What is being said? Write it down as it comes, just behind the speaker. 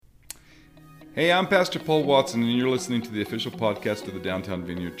Hey, I'm Pastor Paul Watson, and you're listening to the official podcast of the Downtown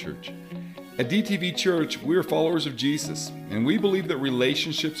Vineyard Church. At DTV Church, we are followers of Jesus, and we believe that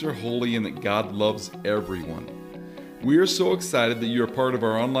relationships are holy and that God loves everyone. We are so excited that you are part of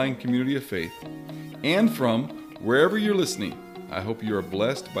our online community of faith. And from wherever you're listening, I hope you are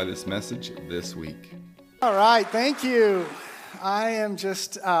blessed by this message this week. All right, thank you. I am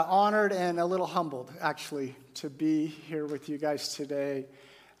just honored and a little humbled, actually, to be here with you guys today.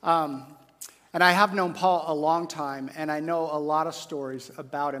 And I have known Paul a long time, and I know a lot of stories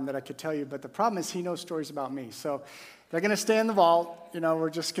about him that I could tell you, but the problem is he knows stories about me. So they're going to stay in the vault. We're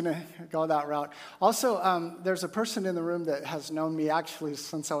just going to go that route. Also, there's a person in the room that has known me actually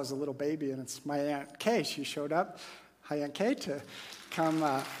since I was a little baby, and it's my Aunt Kay. She showed up. Hi, Aunt Kay, to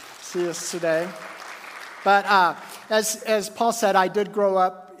come see us today. But as Paul said, I did grow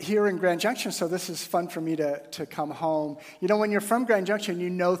up here in Grand Junction, so this is fun for me to come home. When you're from Grand Junction, you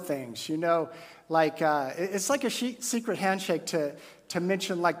know things. It's like a secret handshake to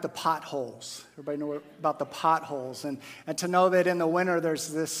mention like the potholes. Everybody know about the potholes, and to know that in the winter there's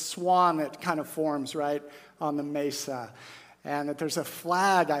this swan that kind of forms right on the mesa, and that there's a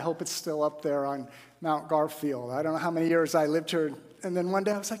flag. I hope it's still up there on Mount Garfield. I don't know how many years I lived here, and then one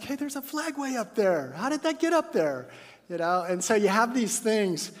day I was like, hey, there's a flag way up there. How did that get up there? And so you have these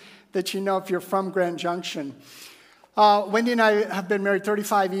things that if you're from Grand Junction. Wendy and I have been married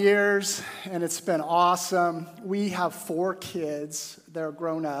 35 years, and it's been awesome. We have 4 kids. They're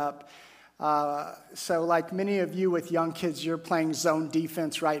grown up. So like many of you with young kids, you're playing zone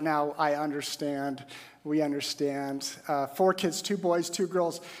defense right now. I understand. We understand. 4 kids, 2 boys, 2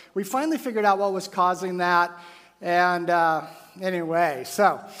 girls. We finally figured out what was causing that. And anyway,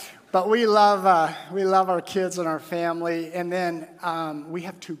 but we love our kids and our family. And then we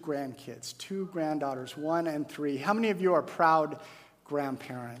have 2 grandkids, 2 granddaughters, 1 and 3. How many of you are proud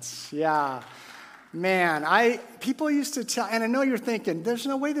grandparents? Yeah. Man, people used to tell, and I know you're thinking, there's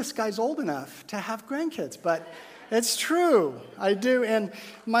no way this guy's old enough to have grandkids, but it's true. I do. And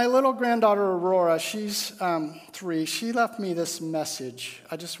my little granddaughter, Aurora, she's 3. She left me this message.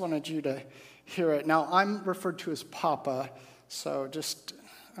 I just wanted you to hear it. Now, I'm referred to as Papa, so just...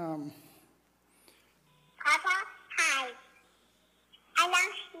 Papa, hi. I love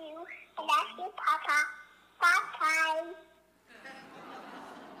you. I love you, Papa. Bye-bye.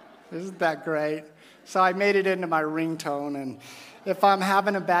 Isn't that great? So I made it into my ringtone, and if I'm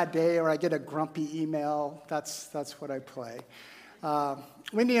having a bad day or I get a grumpy email, that's what I play.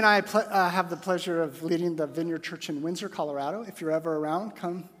 Wendy and I have the pleasure of leading the Vineyard Church in Windsor, Colorado. If you're ever around,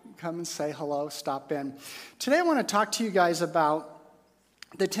 come and say hello, stop in. Today I want to talk to you guys about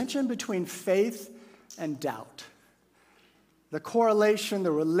the tension between faith and doubt. The correlation,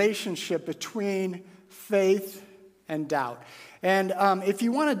 the relationship between faith and doubt. And if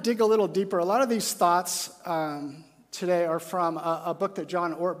you want to dig a little deeper, a lot of these thoughts today are from a book that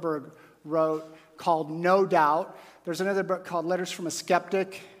John Ortberg wrote called No Doubt. There's another book called Letters from a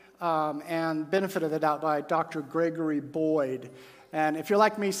Skeptic and Benefit of the Doubt by Dr. Gregory Boyd. And if you're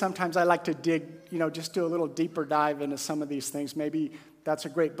like me, sometimes I like to dig, just do a little deeper dive into some of these things. Maybe that's a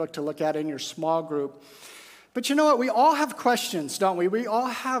great book to look at in your small group. But you know what? We all have questions, don't we? We all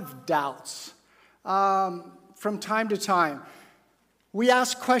have doubts from time to time. We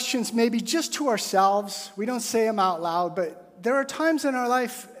ask questions maybe just to ourselves. We don't say them out loud, but there are times in our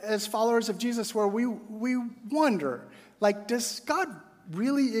life as followers of Jesus where we wonder, like, does God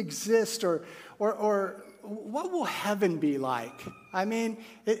really exist? Or what will heaven be like? I mean,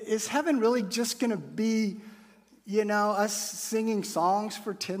 is heaven really just going to be us singing songs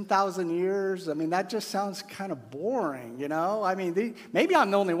for 10,000 years? I mean, that just sounds kind of boring, I mean, maybe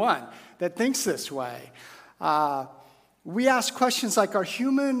I'm the only one that thinks this way. We ask questions like, are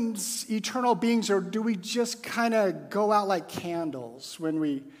humans eternal beings, or do we just kind of go out like candles when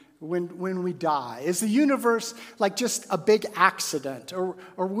we die? Is the universe like just a big accident, or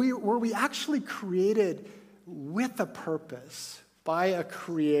were we actually created with a purpose by a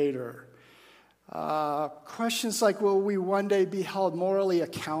creator? Questions like, will we one day be held morally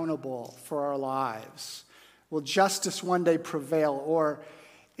accountable for our lives? Will justice one day prevail? Or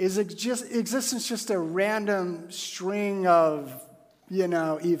is existence just a random string of,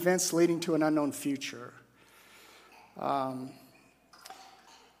 events leading to an unknown future?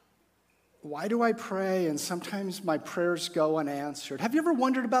 Why do I pray and sometimes my prayers go unanswered? Have you ever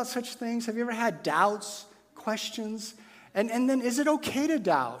wondered about such things? Have you ever had doubts, questions? And then is it okay to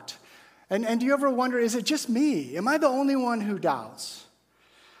doubt? And do you ever wonder, is it just me? Am I the only one who doubts?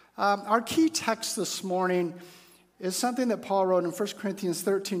 Our key text this morning is something that Paul wrote in 1 Corinthians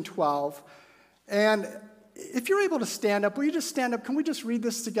 13:12. And if you're able to stand up, will you just stand up? Can we just read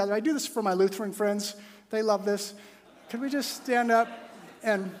this together? I do this for my Lutheran friends. They love this. Can we just stand up?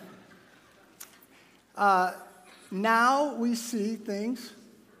 And now we see things.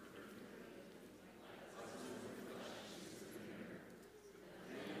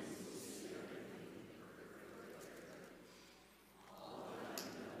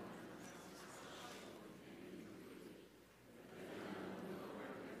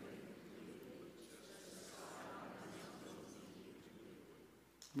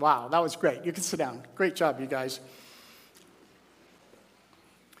 Wow, that was great. You can sit down. Great job, you guys.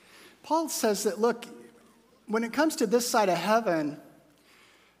 Paul says that, look, when it comes to this side of heaven,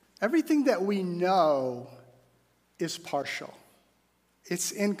 everything that we know is partial.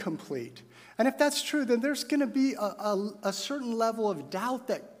 It's incomplete. And if that's true, then there's going to be a certain level of doubt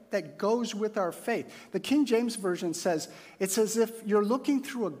that goes with our faith. The King James Version says, it's as if you're looking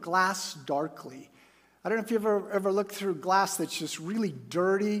through a glass darkly. I don't know if you've ever looked through glass that's just really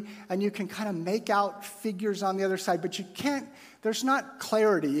dirty, and you can kind of make out figures on the other side, but you can't, there's not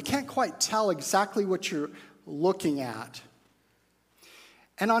clarity. You can't quite tell exactly what you're looking at.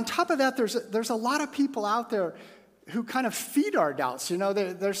 And on top of that, there's a lot of people out there who kind of feed our doubts. You know,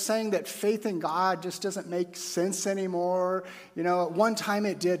 they're saying that faith in God just doesn't make sense anymore. You know, at one time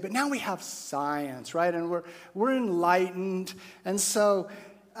it did, but now we have science, right? And we're enlightened. And so,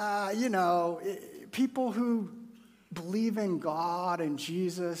 people who believe in God and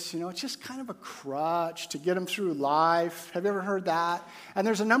Jesus, it's just kind of a crutch to get them through life. Have you ever heard that? And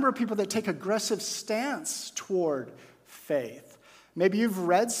there's a number of people that take aggressive stance toward faith. Maybe you've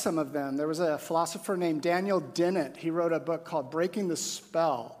read some of them. There was a philosopher named Daniel Dennett. He wrote a book called Breaking the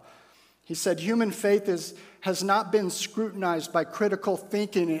Spell. He said, human faith has not been scrutinized by critical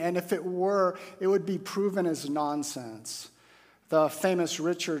thinking, and if it were, it would be proven as nonsense. The famous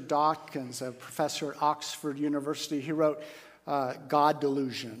Richard Dawkins, a professor at Oxford University, he wrote God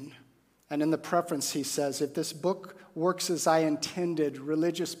Delusion. And in the preface he says, if this book works as I intended,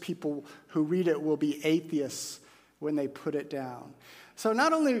 religious people who read it will be atheists when they put it down. So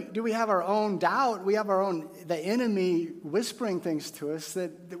not only do we have our own doubt, we have the enemy whispering things to us,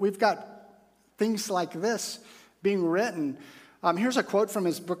 that we've got things like this being written. Here's a quote from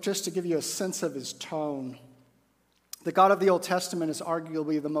his book just to give you a sense of his tone. The God of the Old Testament is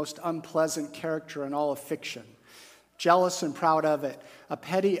arguably the most unpleasant character in all of fiction. Jealous and proud of it, a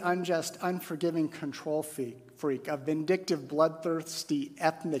petty, unjust, unforgiving control freak, a vindictive, bloodthirsty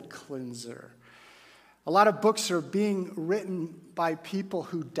ethnic cleanser. A lot of books are being written by people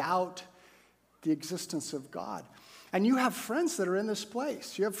who doubt the existence of God. And you have friends that are in this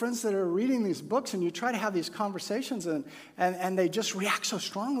place. You have friends that are reading these books, and you try to have these conversations, and they just react so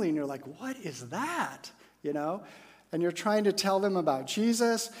strongly, and you're like, what is that? And you're trying to tell them about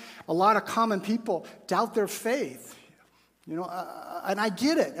Jesus. A lot of common people doubt their faith. And I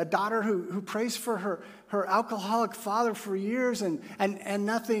get it. A daughter who prays for her alcoholic father for years and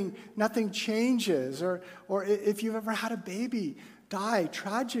nothing changes. Or if you've ever had a baby die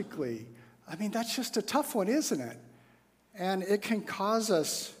tragically. I mean, that's just a tough one, isn't it? And it can cause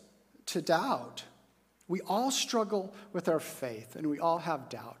us to doubt. We all struggle with our faith, and we all have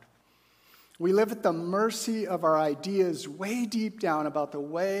doubt. We live at the mercy of our ideas way deep down about the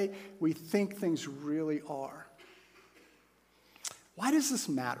way we think things really are. Why does this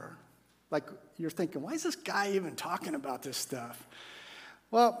matter? Like, you're thinking, why is this guy even talking about this stuff?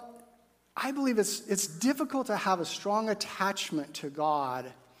 Well, I believe it's difficult to have a strong attachment to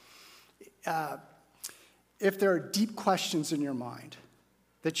God if there are deep questions in your mind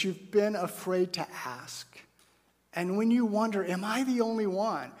that you've been afraid to ask. And when you wonder, am I the only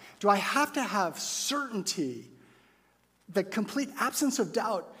one? Do I have to have certainty, the complete absence of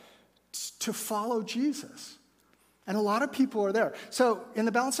doubt to follow Jesus? And a lot of people are there. So in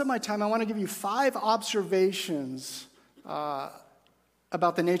the balance of my time, I want to give you 5 observations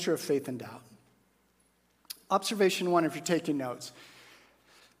about the nature of faith and doubt. Observation 1, if you're taking notes.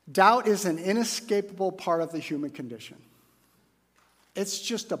 Doubt is an inescapable part of the human condition. It's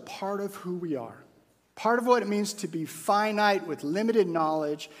just a part of who we are. Part of what it means to be finite with limited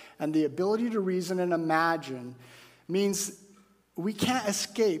knowledge and the ability to reason and imagine means we can't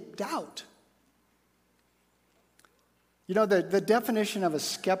escape doubt. The definition of a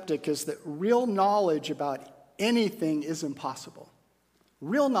skeptic is that real knowledge about anything is impossible.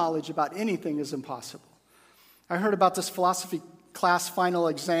 Real knowledge about anything is impossible. I heard about this philosophy class final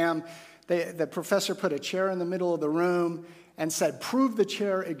exam. The professor put a chair in the middle of the room and said, prove the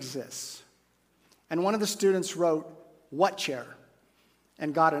chair exists. And one of the students wrote, what chair?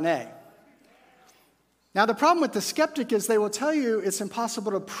 And got an A. Now, the problem with the skeptic is they will tell you it's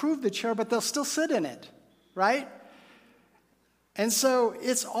impossible to prove the chair, but they'll still sit in it. right? And so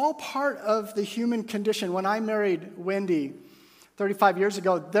it's all part of the human condition. When I married Wendy 35 years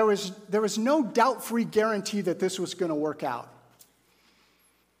ago, there was no doubt-free guarantee that this was going to work out.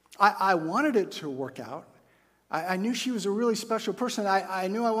 I wanted it to work out. I knew she was a really special person. I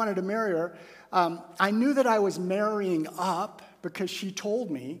knew I wanted to marry her. I knew that I was marrying up because she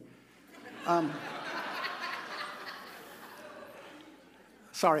told me.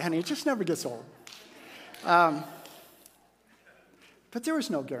 Sorry, honey, it just never gets old. But there was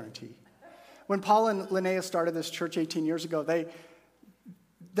no guarantee. When Paul and Linnea started this church 18 years ago,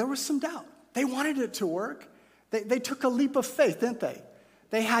 there was some doubt. They wanted it to work. They took a leap of faith, didn't they?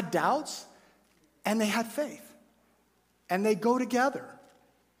 They had doubts and they had faith. And they go together.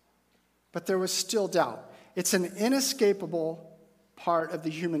 But there was still doubt. It's an inescapable part of the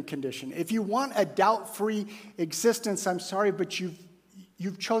human condition. If you want a doubt-free existence, I'm sorry, but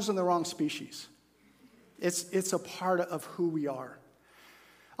you've chosen the wrong species. It's a part of who we are.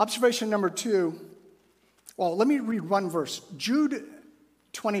 Observation number 2. Well, let me read one verse. Jude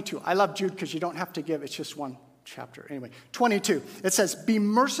 22. I love Jude because you don't have to give. It's just one chapter. Anyway, 22. It says, be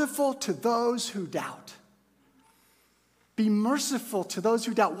merciful to those who doubt. Be merciful to those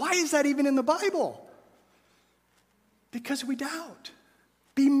who doubt. Why is that even in the Bible? Because we doubt.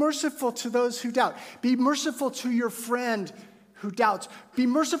 Be merciful to those who doubt. Be merciful to your friend who doubts. Be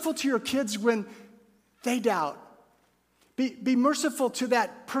merciful to your kids when they doubt. Be merciful to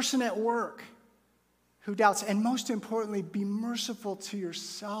that person at work who doubts. And most importantly, be merciful to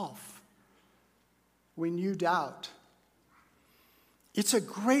yourself when you doubt. It's a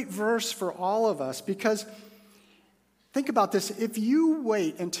great verse for all of us because think about this. If you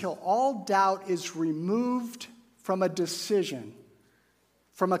wait until all doubt is removed from a decision,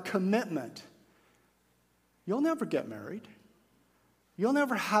 from a commitment, you'll never get married. You'll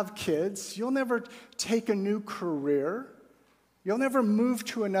never have kids. You'll never take a new career. You'll never move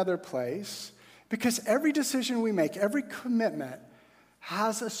to another place because every decision we make, every commitment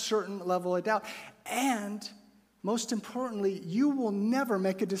has a certain level of doubt. And most importantly, you will never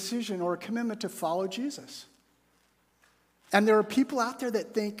make a decision or a commitment to follow Jesus. And there are people out there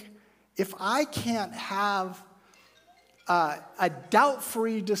that think, if I can't have a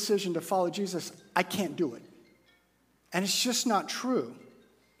doubt-free decision to follow Jesus, I can't do it. And it's just not true.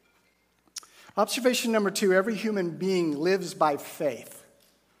 Observation number 2, every human being lives by faith.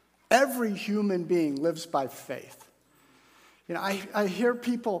 Every human being lives by faith. You know, I hear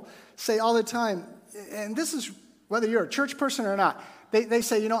people say all the time, and this is whether you're a church person or not, they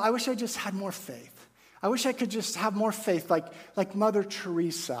say, you know, I wish I just had more faith. I wish I could just have more faith like Mother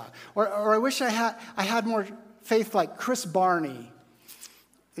Teresa. Or I wish I had more faith like Chris Barney.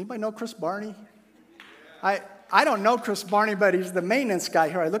 Anybody know Chris Barney? I don't know Chris Barney, but he's the maintenance guy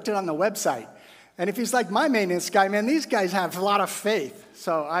here. I looked it on the website. And if he's like my maintenance guy, man, these guys have a lot of faith.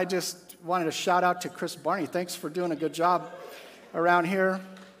 So I just wanted to shout out to Chris Barney. Thanks for doing a good job around here.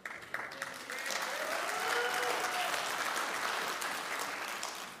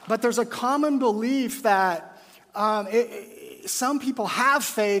 But there's a common belief that some people have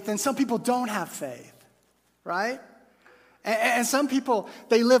faith and some people don't have faith, right? And some people,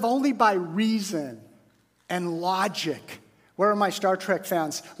 they live only by reason and logic. Where are my Star Trek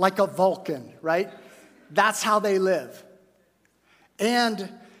fans? Like a Vulcan, right? That's how they live. And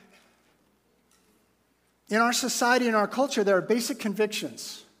in our society, in our culture, there are basic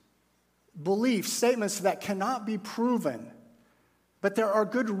convictions, beliefs, statements that cannot be proven, but there are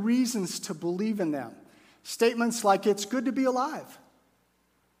good reasons to believe in them. Statements like it's good to be alive,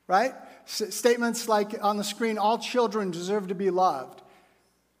 right? Statements like on the screen, all children deserve to be loved.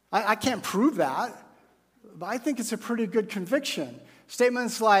 I can't prove that, but I think it's a pretty good conviction.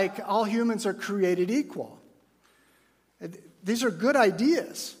 Statements like all humans are created equal. These are good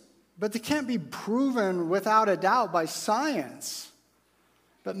ideas, but they can't be proven without a doubt by science.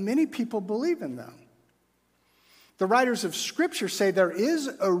 But many people believe in them. The writers of Scripture say there is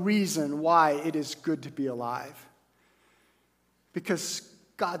a reason why it is good to be alive. Because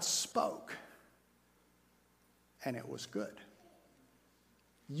God spoke, and it was good.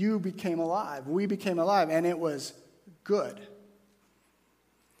 You became alive, we became alive, and it was good.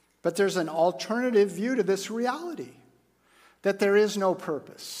 But there's an alternative view to this reality, that there is no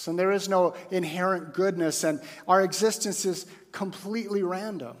purpose, and there is no inherent goodness, and our existence is completely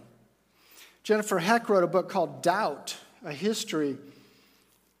random. Jennifer Heck wrote a book called Doubt, A History.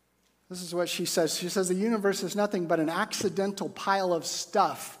 This is what she says. She says, the universe is nothing but an accidental pile of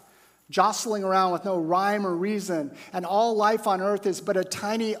stuff, jostling around with no rhyme or reason, and all life on earth is but a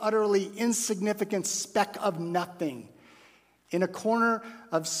tiny, utterly insignificant speck of nothing in a corner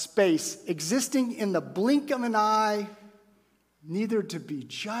of space, existing in the blink of an eye, neither to be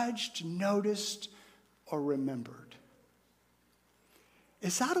judged, noticed, or remembered.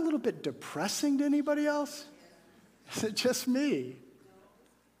 Is that a little bit depressing to anybody else? Is it just me?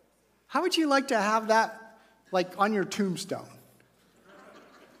 How would you like to have that, like, on your tombstone?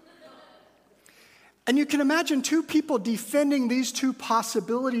 And you can imagine two people defending these two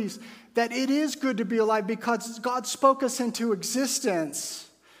possibilities, that it is good to be alive because God spoke us into existence.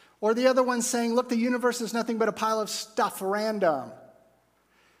 Or the other one saying, look, the universe is nothing but a pile of stuff, random.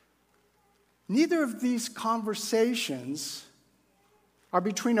 Neither of these conversations are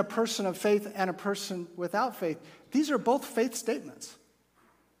between a person of faith and a person without faith. These are both faith statements.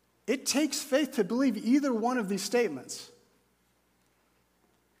 It takes faith to believe either one of these statements.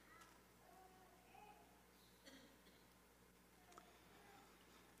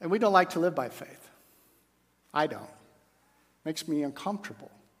 And we don't like to live by faith. I don't. Makes me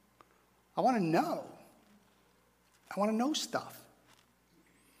uncomfortable. I want to know. I want to know stuff.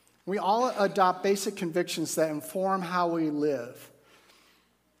 We all adopt basic convictions that inform how we live.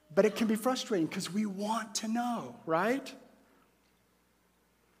 But it can be frustrating because we want to know, right?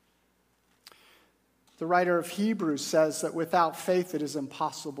 The writer of Hebrews says that without faith it is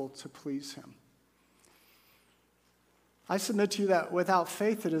impossible to please him. I submit to you that without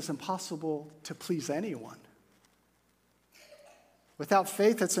faith it is impossible to please anyone. Without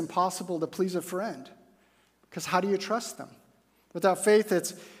faith it's impossible to please a friend, because how do you trust them? Without faith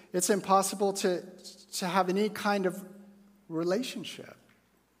it's impossible to have any kind of relationship.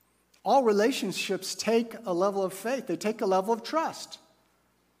 All relationships take a level of faith. They take a level of trust.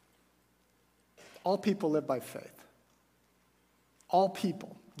 All people live by faith. All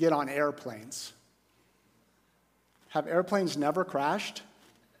people get on airplanes. Have airplanes never crashed?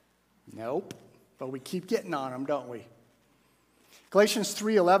 Nope. But we keep getting on them, don't we? Galatians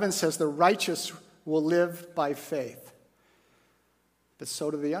 3:11 says the righteous will live by faith. But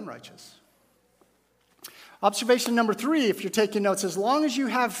so do the unrighteous. Observation number 3, if you're taking notes, as long as you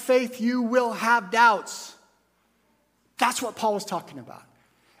have faith, you will have doubts. That's what Paul was talking about.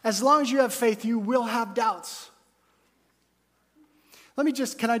 As long as you have faith, you will have doubts.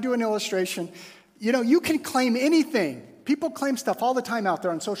 Can I do an illustration? You know, you can claim anything. People claim stuff all the time out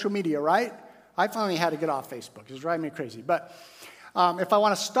there on social media, right? I finally had to get off Facebook. It's driving me crazy. But if I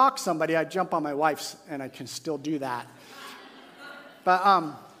want to stalk somebody, I jump on my wife's, and I can still do that.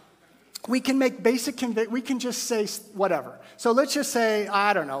 But we can make we can just say whatever. So let's just say,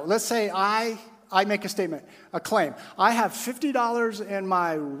 I don't know, let's say I make a statement, a claim. I have $50 in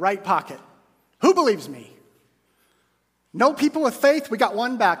my right pocket. Who believes me? No people with faith? We got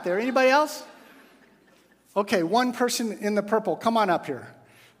one back there. Anybody else? Okay, one person in the purple. Come on up here.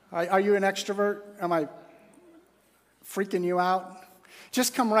 Are you an extrovert? Am I freaking you out?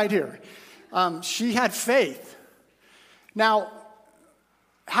 Just come right here. She had faith. Now,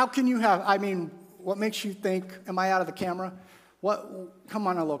 how can you have, what makes you think, am I out of the camera? Come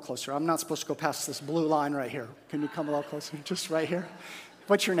on a little closer. I'm not supposed to go past this blue line right here. Can you come a little closer? Just right here.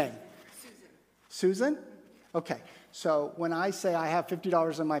 What's your name? Susan. Susan? Okay. So when I say I have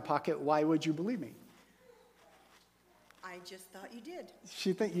 $50 in my pocket, why would you believe me? I just thought you did.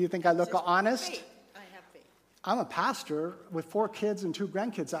 You think I look honest? Faith. I have faith. I'm a pastor with 4 kids and 2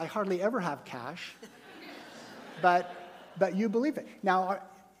 grandkids. I hardly ever have cash. but you believe it. Now,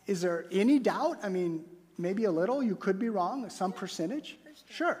 is there any doubt? Maybe a little. You could be wrong. Some percentage.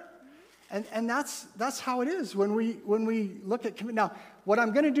 Sure. And that's how it is when we look at. Now, what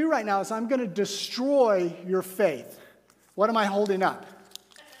I'm going to do right now is I'm going to destroy your faith. What am I holding up?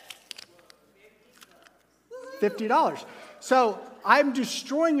 $50. So I'm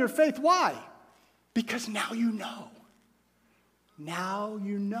destroying your faith. Why? Because now you know. Now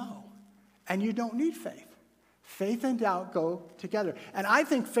you know. And you don't need faith. Faith and doubt go together. And I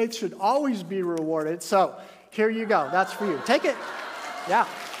think faith should always be rewarded. So here you go. That's for you. Take it. Yeah.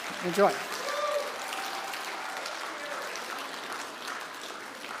 Enjoy.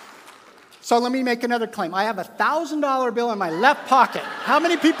 So let me make another claim. I have a $1,000 bill in my left pocket. How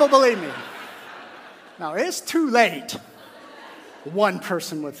many people believe me? Now, it's too late. One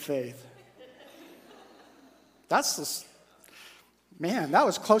person with faith. That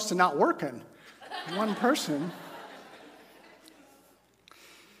was close to not working. One person.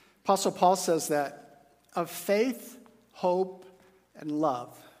 Apostle Paul says that of faith, hope, and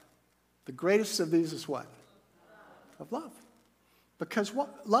love, the greatest of these is what? Of love. Because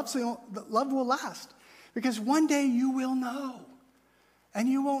love will last. Because one day you will know. And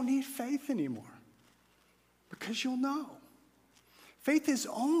you won't need faith anymore. Because you'll know. Faith is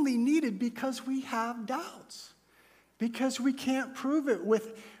only needed because we have doubts. because we can't prove it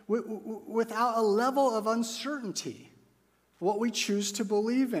without a level of uncertainty, what we choose to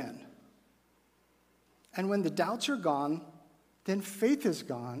believe in. And when the doubts are gone, then faith is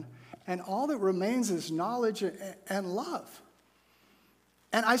gone, and all that remains is knowledge and love.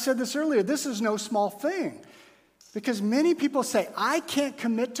 And I said this earlier, this is no small thing, because many people say, I can't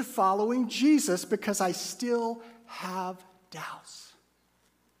commit to following Jesus because I still have doubts.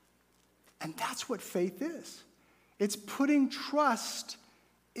 And that's what faith is. It's putting trust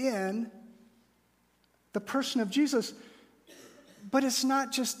in the person of Jesus, but it's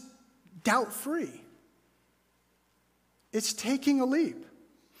not just doubt-free. It's taking a leap.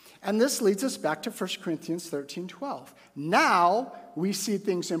 And this leads us back to 1 Corinthians 13:12. Now we see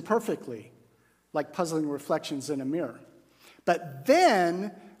things imperfectly, like puzzling reflections in a mirror. But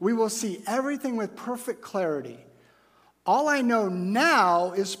then we will see everything with perfect clarity. All I know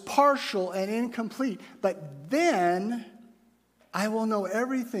now is partial and incomplete, but then I will know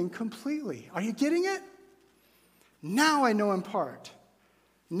everything completely. Are you getting it? Now I know in part.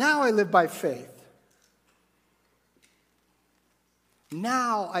 Now I live by faith.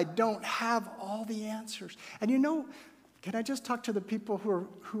 Now I don't have all the answers. And can I just talk to the people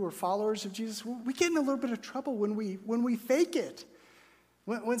who are followers of Jesus? We get in a little bit of trouble when we fake it.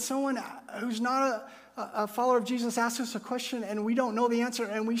 When someone who's not a follower of Jesus asks us a question and we don't know the answer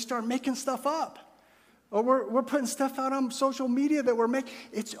and we start making stuff up. Or we're putting stuff out on social media that we're making.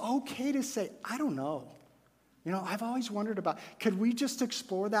 It's okay to say, I don't know. I've always wondered about, could we just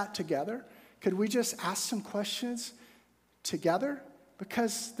explore that together? Could we just ask some questions together?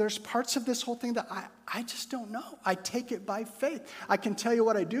 Because there's parts of this whole thing that I just don't know. I take it by faith. I can tell you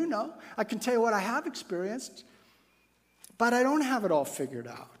what I do know. I can tell you what I have experienced. But I don't have it all figured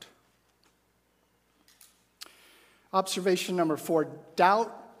out. Observation number 4,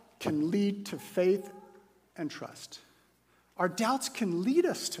 doubt can lead to faith and trust. Our doubts can lead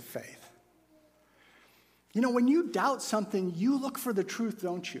us to faith. When you doubt something, you look for the truth,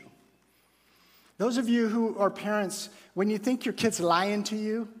 don't you? Those of you who are parents, when you think your kid's lying to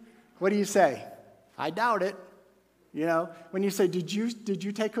you, what do you say? I doubt it. When you say, did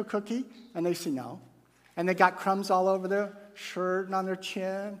you take a cookie? And they say no. And they got crumbs all over their shirt and on their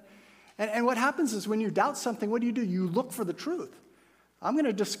chin. And what happens is when you doubt something, what do? You look for the truth. I'm going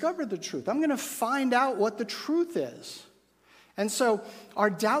to discover the truth. I'm going to find out what the truth is. And so our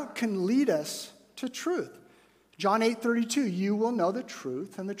doubt can lead us to truth. John 8:32, you will know the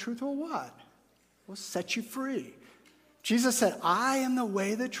truth, and the truth will what? Will set you free. Jesus said, I am the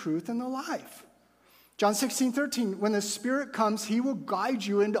way, the truth, and the life. John 16:13, when the Spirit comes, he will guide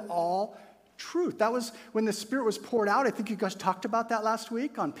you into all truth. That was when the Spirit was poured out. I think you guys talked about that last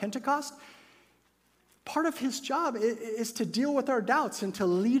week on Pentecost. Part of his job is to deal with our doubts and to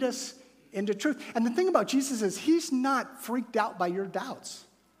lead us into truth. And the thing about Jesus is he's not freaked out by your doubts.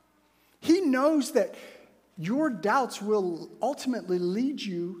 He knows that your doubts will ultimately lead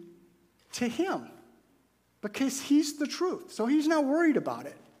you to him because he's the truth. So he's not worried about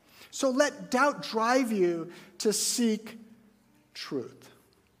it. So let doubt drive you to seek truth.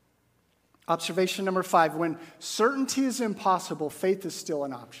 Observation number 5, when certainty is impossible, faith is still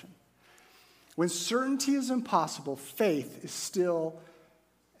an option. When certainty is impossible, faith is still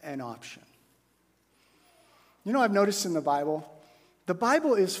an option. I've noticed in the Bible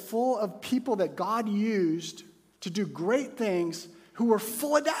is full of people that God used to do great things who were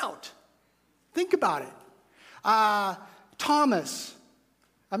full of doubt. Think about it. Thomas.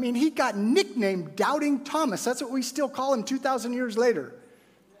 He got nicknamed Doubting Thomas. That's what we still call him 2,000 years later.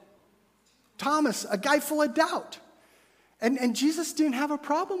 Thomas, a guy full of doubt. And Jesus didn't have a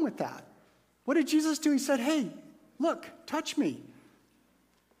problem with that. What did Jesus do? He said, hey, look, touch me.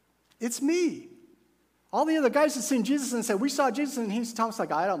 It's me. All the other guys had seen Jesus and said, we saw Jesus, and Thomas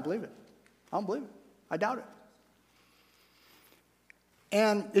like, I don't believe it. I don't believe it. I doubt it.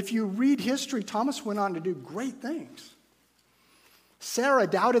 And if you read history, Thomas went on to do great things. Sarah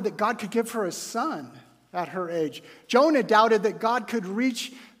doubted that God could give her a son at her age. Jonah doubted that God could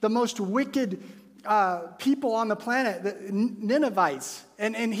reach the most wicked people on the planet, the Ninevites.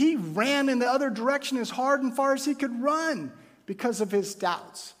 And he ran in the other direction as hard and far as he could run because of his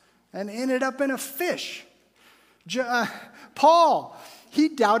doubts and ended up in a fish. Paul, he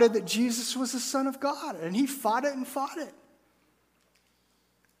doubted that Jesus was the Son of God, and he fought it and fought it.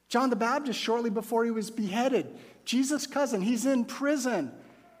 John the Baptist, shortly before he was beheaded, Jesus' cousin, he's in prison,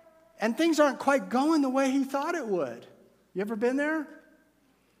 and things aren't quite going the way he thought it would. You ever been there?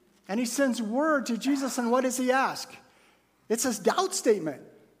 And he sends word to Jesus, and what does he ask? It's his doubt statement.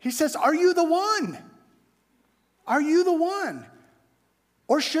 He says, are you the one? Are you the one?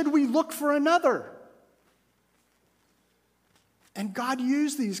 Or should we look for another? And God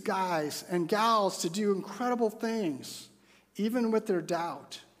used these guys and gals to do incredible things, even with their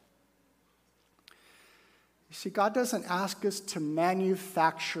doubt. You see, God doesn't ask us to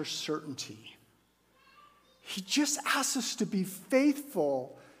manufacture certainty. He just asks us to be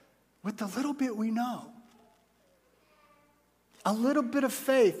faithful with the little bit we know. A little bit of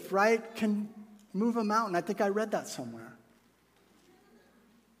faith, right, can move a mountain. I think I read that somewhere.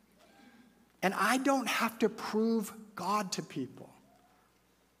 And I don't have to prove God to people.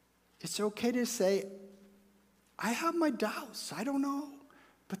 It's okay to say, I have my doubts. I don't know.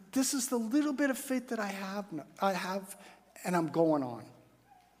 But this is the little bit of faith that I have, and I'm going on.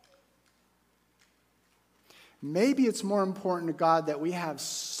 Maybe it's more important to God that we have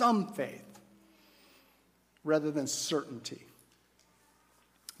some faith rather than certainty.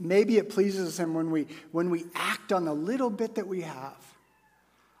 Maybe it pleases him when we act on the little bit that we have.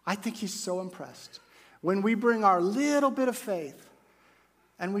 I think he's so impressed. When we bring our little bit of faith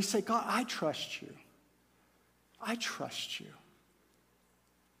and we say, God, I trust you. I trust you.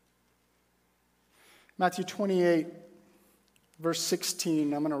 Matthew 28, verse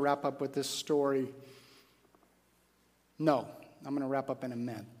 16, I'm going to wrap up with this story. No, I'm going to wrap up in a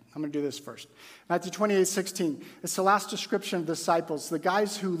minute. I'm going to do this first. Matthew 28, 16. It's the last description of the disciples. The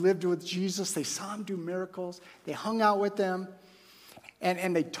guys who lived with Jesus, they saw him do miracles. They hung out with them.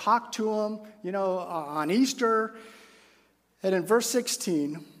 And they talked to him, on Easter. And in verse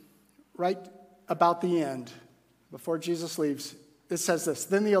 16, right about the end, before Jesus leaves, it says this: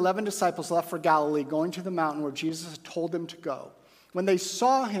 Then the 11 disciples left for Galilee, going to the mountain where Jesus had told them to go. When they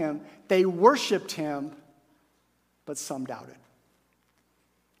saw him, they worshiped him, but some doubted.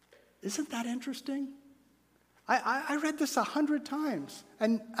 Isn't that interesting? I read this 100 times,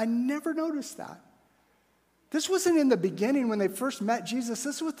 and I never noticed that. This wasn't in the beginning when they first met Jesus.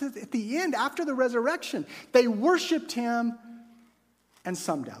 This was at the end, after the resurrection. They worshiped him, and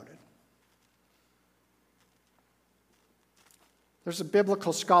some doubted. There's a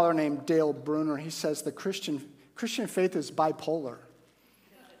biblical scholar named Dale Bruner. He says the Christian faith is bipolar.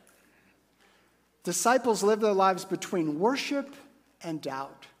 Disciples live their lives between worship and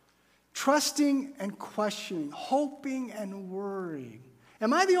doubt, trusting and questioning, hoping and worrying.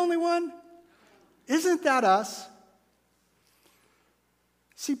 Am I the only one? Isn't that us?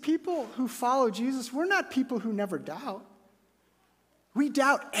 See, people who follow Jesus, we're not people who never doubt. We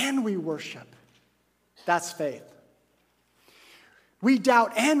doubt and we worship. That's faith. We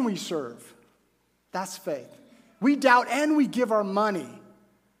doubt and we serve. That's faith. We doubt and we give our money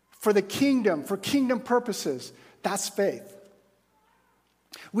for the kingdom, for kingdom purposes. That's faith.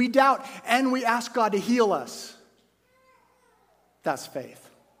 We doubt and we ask God to heal us. That's faith.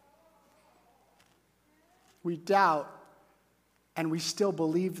 We doubt and we still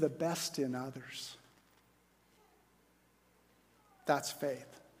believe the best in others. That's faith.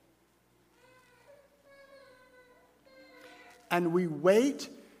 And we wait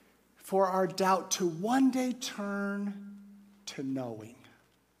for our doubt to one day turn to knowing.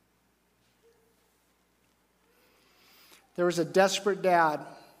 There was a desperate dad,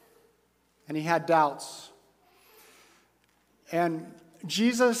 and he had doubts. And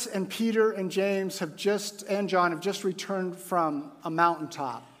Jesus and Peter and James and John have just returned from a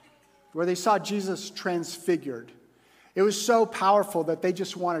mountaintop where they saw Jesus transfigured. It was so powerful that they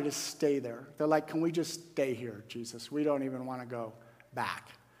just wanted to stay there. They're like, can we just stay here, Jesus? We don't even want to go back.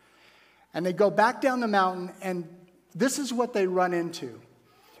 And they go back down the mountain, and this is what they run into.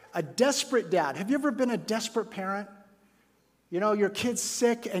 A desperate dad. Have you ever been a desperate parent? Your kid's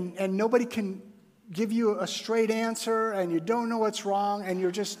sick, and nobody can give you a straight answer, and you don't know what's wrong, and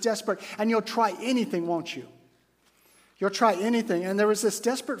you're just desperate. And you'll try anything, won't you? You'll try anything. And there was this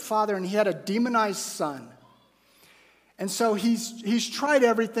desperate father, and he had a demonized son. And so he's tried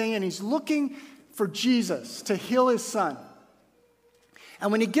everything, and he's looking for Jesus to heal his son.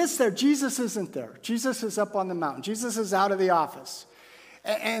 And when he gets there, Jesus isn't there. Jesus is up on the mountain. Jesus is out of the office.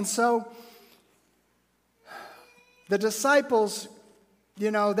 And so the disciples, we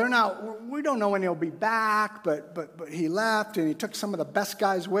don't know when he'll be back, but he left, and he took some of the best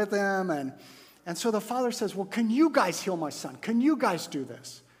guys with him. And so the father says, well, can you guys heal my son? Can you guys do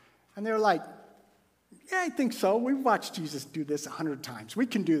this? And they're like, yeah, I think so. We've watched Jesus do this 100 times. We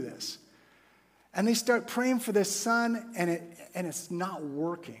can do this. And they start praying for this son, and it's not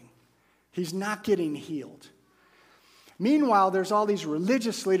working. He's not getting healed. Meanwhile, there's all these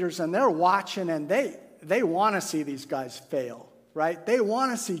religious leaders, and they're watching, and they want to see these guys fail, right? They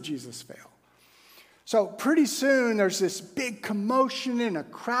want to see Jesus fail. So pretty soon, there's this big commotion, and a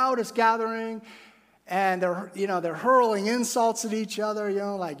crowd is gathering, and they're hurling insults at each other,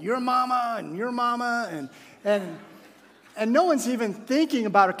 like your mama, and And no one's even thinking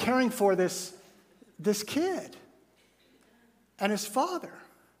about or caring for this kid and his father.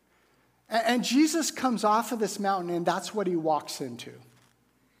 And Jesus comes off of this mountain, and that's what he walks into.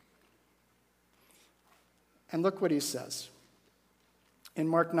 And look what he says. In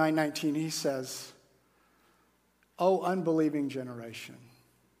Mark 9:19, he says, "O unbelieving generation,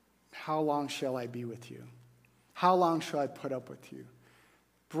 how long shall I be with you? How long shall I put up with you?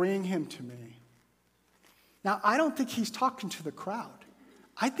 Bring him to me." Now, I don't think he's talking to the crowd.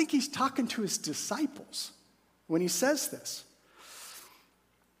 I think he's talking to his disciples when he says this.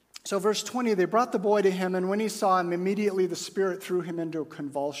 So verse 20, they brought the boy to him, and when he saw him, immediately the spirit threw him into a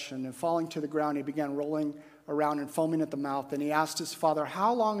convulsion, and falling to the ground, he began rolling around and foaming at the mouth. And he asked his father,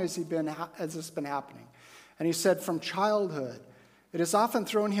 "How long has this been happening?" And he said, "From childhood. It has often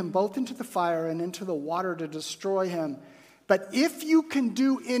thrown him both into the fire and into the water to destroy him. But if you can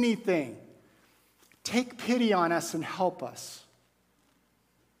do anything, take pity on us and help us."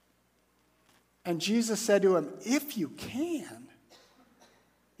 And Jesus said to him, if you can,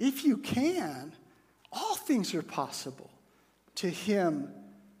 all things are possible to him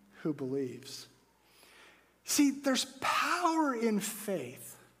who believes. See, there's power in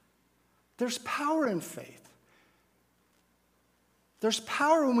faith. There's power in faith. There's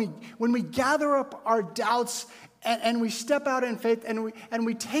power when we gather up our doubts and we step out in faith and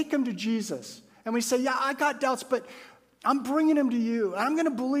we take them to Jesus. And we say, "Yeah, I got doubts, but I'm bringing them to you. And I'm going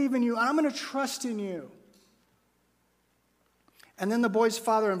to believe in you. And I'm going to trust in you." And then the boy's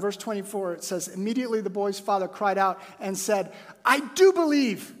father, in verse 24, it says, immediately the boy's father cried out and said, "I do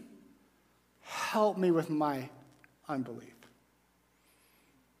believe. Help me with my unbelief."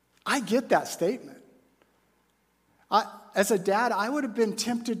 I get that statement. As a dad, I would have been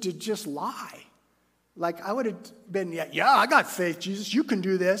tempted to just lie. Like, I would have been, yeah, I got faith, Jesus. You can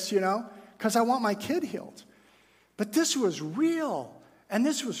do this, because I want my kid healed. But this was real, and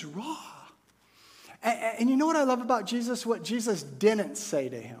this was raw. And you know what I love about Jesus? What Jesus didn't say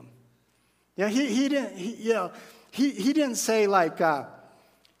to him. Yeah, he didn't say like,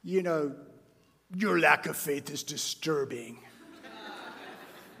 "Your lack of faith is disturbing."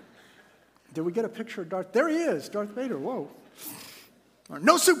 Did we get a picture of Darth? There he is, Darth Vader. Whoa. Or,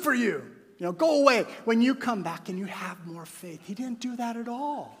 "No soup for you. Go away when you come back and you have more faith." He didn't do that at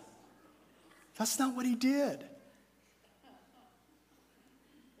all. That's not what he did.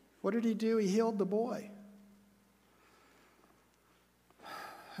 What did he do? He healed the boy.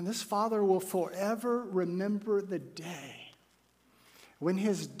 And this father will forever remember the day when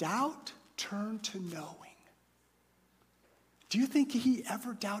his doubt turned to knowing. Do you think he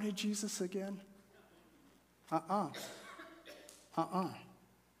ever doubted Jesus again?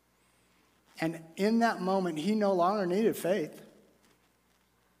 And in that moment, he no longer needed faith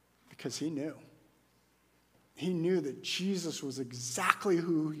because he knew. He knew that Jesus was exactly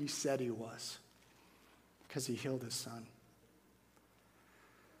who he said he was because he healed his son.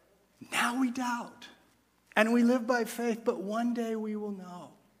 Now we doubt and we live by faith, but one day we will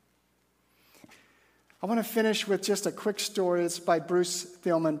know. I want to finish with just a quick story. It's by Bruce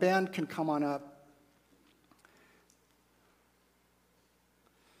Thielman. Band can come on up.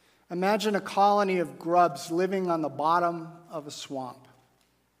 Imagine a colony of grubs living on the bottom of a swamp.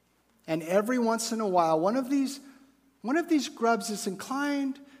 And every once in a while, one of these grubs is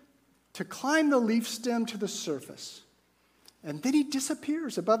inclined to climb the leaf stem to the surface. And then he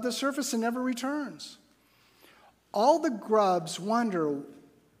disappears above the surface and never returns. All the grubs wonder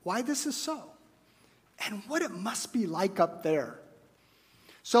why this is so and what it must be like up there.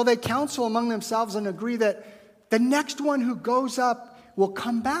 So they counsel among themselves and agree that the next one who goes up will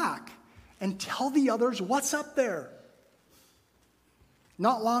come back and tell the others what's up there.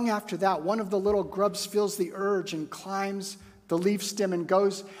 Not long after that, one of the little grubs feels the urge and climbs the leaf stem and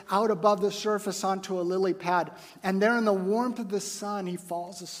goes out above the surface onto a lily pad. And there in the warmth of the sun, he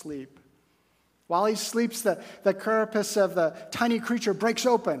falls asleep. While he sleeps, the carapace of the tiny creature breaks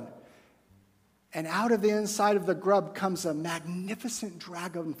open. And out of the inside of the grub comes a magnificent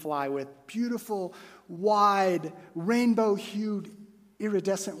dragonfly with beautiful, wide, rainbow-hued,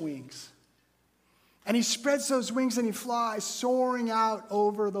 iridescent wings. And he spreads those wings and he flies, soaring out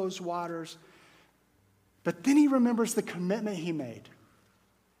over those waters. But then he remembers the commitment he made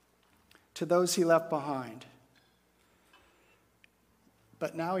to those he left behind.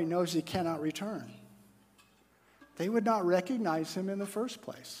 But now he knows he cannot return. They would not recognize him in the first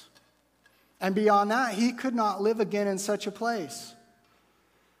place. And beyond that, he could not live again in such a place.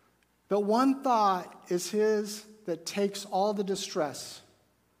 But one thought is his that takes all the distress.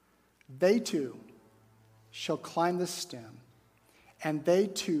 They too shall climb the stem, and they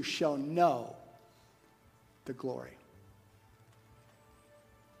too shall know the glory.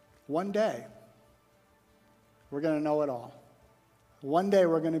 one day, we're going to know it all. One day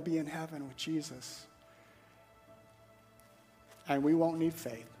we're going to be in heaven with Jesus. And we won't need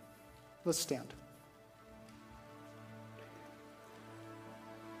faith. Let's stand.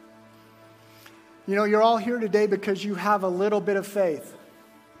 You know, you're all here today because you have a little bit of faith.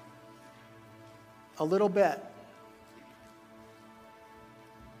 A little bit.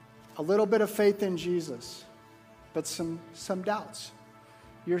 A little bit of faith in Jesus, but some doubts.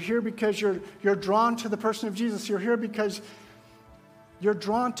 You're here because you're drawn to the person of Jesus. You're here because you're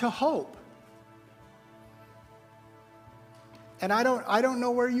drawn to hope. And I don't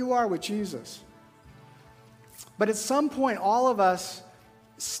know where you are with Jesus. But at some point, all of us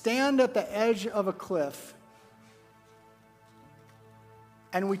stand at the edge of a cliff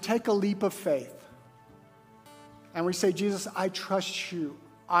and we take a leap of faith. And we say, Jesus, I trust you.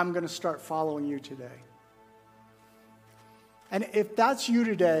 I'm going to start following you today. And if that's you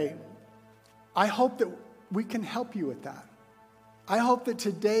today, I hope that we can help you with that. I hope that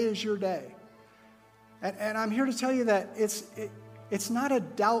today is your day. And I'm here to tell you that it's not a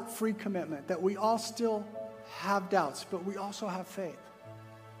doubt-free commitment, that we all still have doubts, but we also have faith.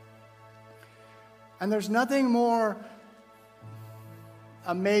 And there's nothing more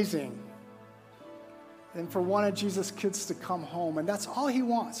amazing than for one of Jesus' kids to come home. And that's all he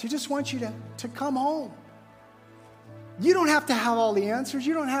wants. He just wants you to come home. You don't have to have all the answers.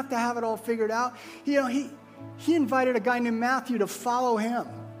 You don't have to have it all figured out. You know, he invited a guy named Matthew to follow him.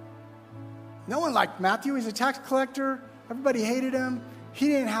 No one liked Matthew. He's a tax collector. Everybody hated him. He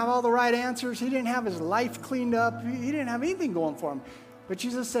didn't have all the right answers. He didn't have his life cleaned up. He didn't have anything going for him. But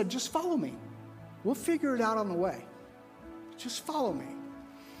Jesus said, just follow me. We'll figure it out on the way. Just follow me.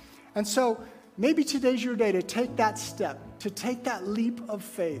 And so maybe today's your day to take that step, to take that leap of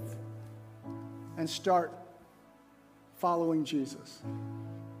faith and start following Jesus.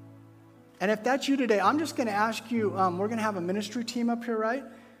 And if that's you today, I'm just going to ask you, we're going to have a ministry team up here, right?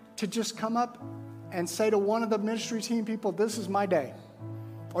 To just come up and say to one of the ministry team people, this is my day.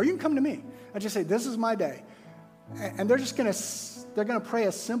 Or you can come to me and just say, this is my day. And they're going to pray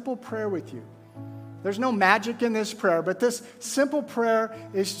a simple prayer with you. There's no magic in this prayer, but this simple prayer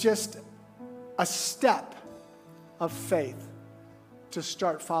is just a step of faith to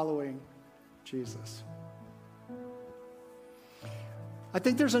start following Jesus. I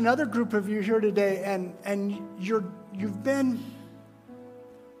think there's another group of you here today, and you've been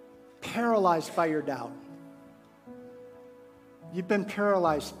paralyzed by your doubt. You've been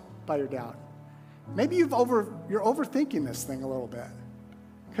paralyzed by your doubt. Maybe you're overthinking this thing a little bit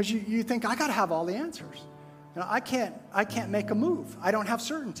because you think, I got to have all the answers. You know, I can't make a move. I don't have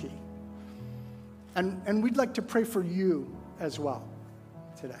certainty. And we'd like to pray for you as well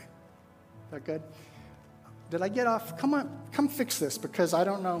today. Is that good? Did I get off? Come on, come fix this because I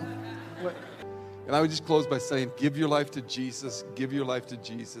don't know what. And I would just close by saying, give your life to Jesus, give your life to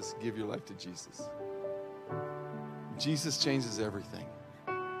Jesus, give your life to Jesus. Jesus changes everything.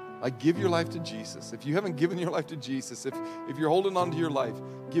 Like, give your life to Jesus. If you haven't given your life to Jesus, if you're holding on to your life,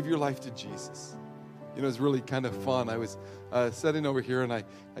 give your life to Jesus. You know, it's really kind of fun. I was sitting over here, and I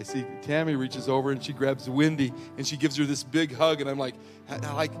see Tammy reaches over, and she grabs Wendy, and she gives her this big hug, and I'm like,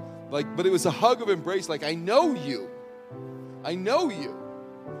 but it was a hug of embrace, like, I know you. I know you.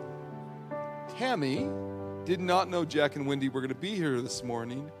 Tammy did not know Jack and Wendy were going to be here this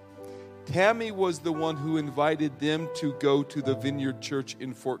morning. Tammy was the one who invited them to go to the Vineyard Church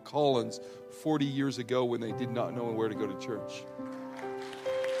in Fort Collins 40 years ago when they did not know where to go to church.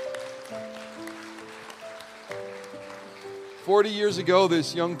 40 years ago,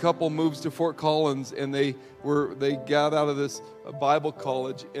 this young couple moves to Fort Collins, and they got out of this Bible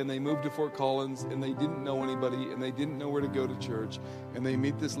college, and they moved to Fort Collins, and they didn't know anybody, and they didn't know where to go to church, and they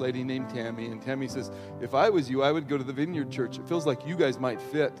meet this lady named Tammy, and Tammy says, if I was you, I would go to the Vineyard Church. It feels like you guys might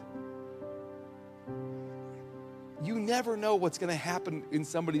fit. You never know what's going to happen in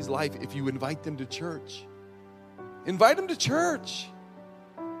somebody's life if you invite them to church. Invite them to church.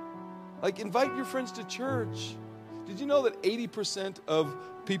 Like, invite your friends to church. Did you know that 80% of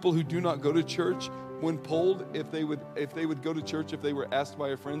people who do not go to church, when polled if they would go to church if they were asked by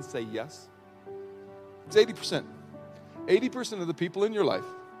a friend, say yes? It's 80%. 80% of the people in your life,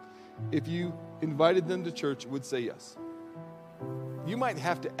 if you invited them to church, would say yes. You might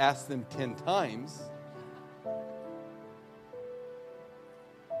have to ask them 10 times.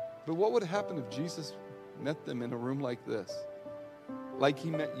 But what would happen if Jesus met them in a room like this, like he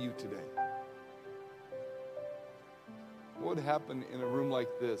met you today? What would happen in a room like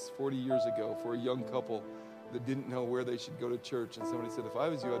this 40 years ago for a young couple that didn't know where they should go to church, and somebody said, if I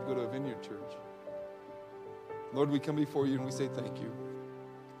was you, I'd go to a Vineyard Church. Lord, we come before you and we say thank you.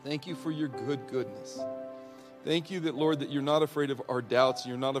 Thank you for your goodness. Thank you that, Lord, that you're not afraid of our doubts and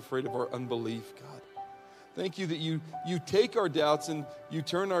you're not afraid of our unbelief, God. Thank you that you take our doubts and you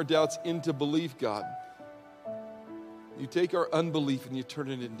turn our doubts into belief, God. You take our unbelief and you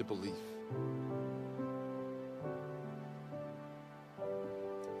turn it into belief.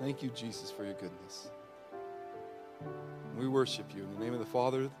 Thank you, Jesus, for your goodness. We worship you in the name of the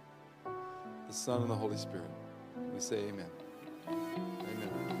Father, the Son, and the Holy Spirit. We say amen.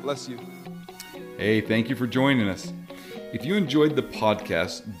 Amen. Bless you. Hey, thank you for joining us. If you enjoyed the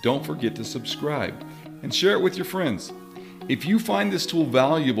podcast, don't forget to subscribe and share it with your friends. If you find this tool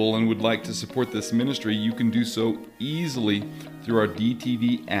valuable and would like to support this ministry, you can do so easily through our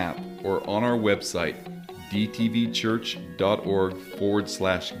DTV app or on our website,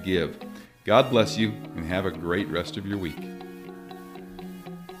 dtvchurch.org/give. God bless you and have a great rest of your week.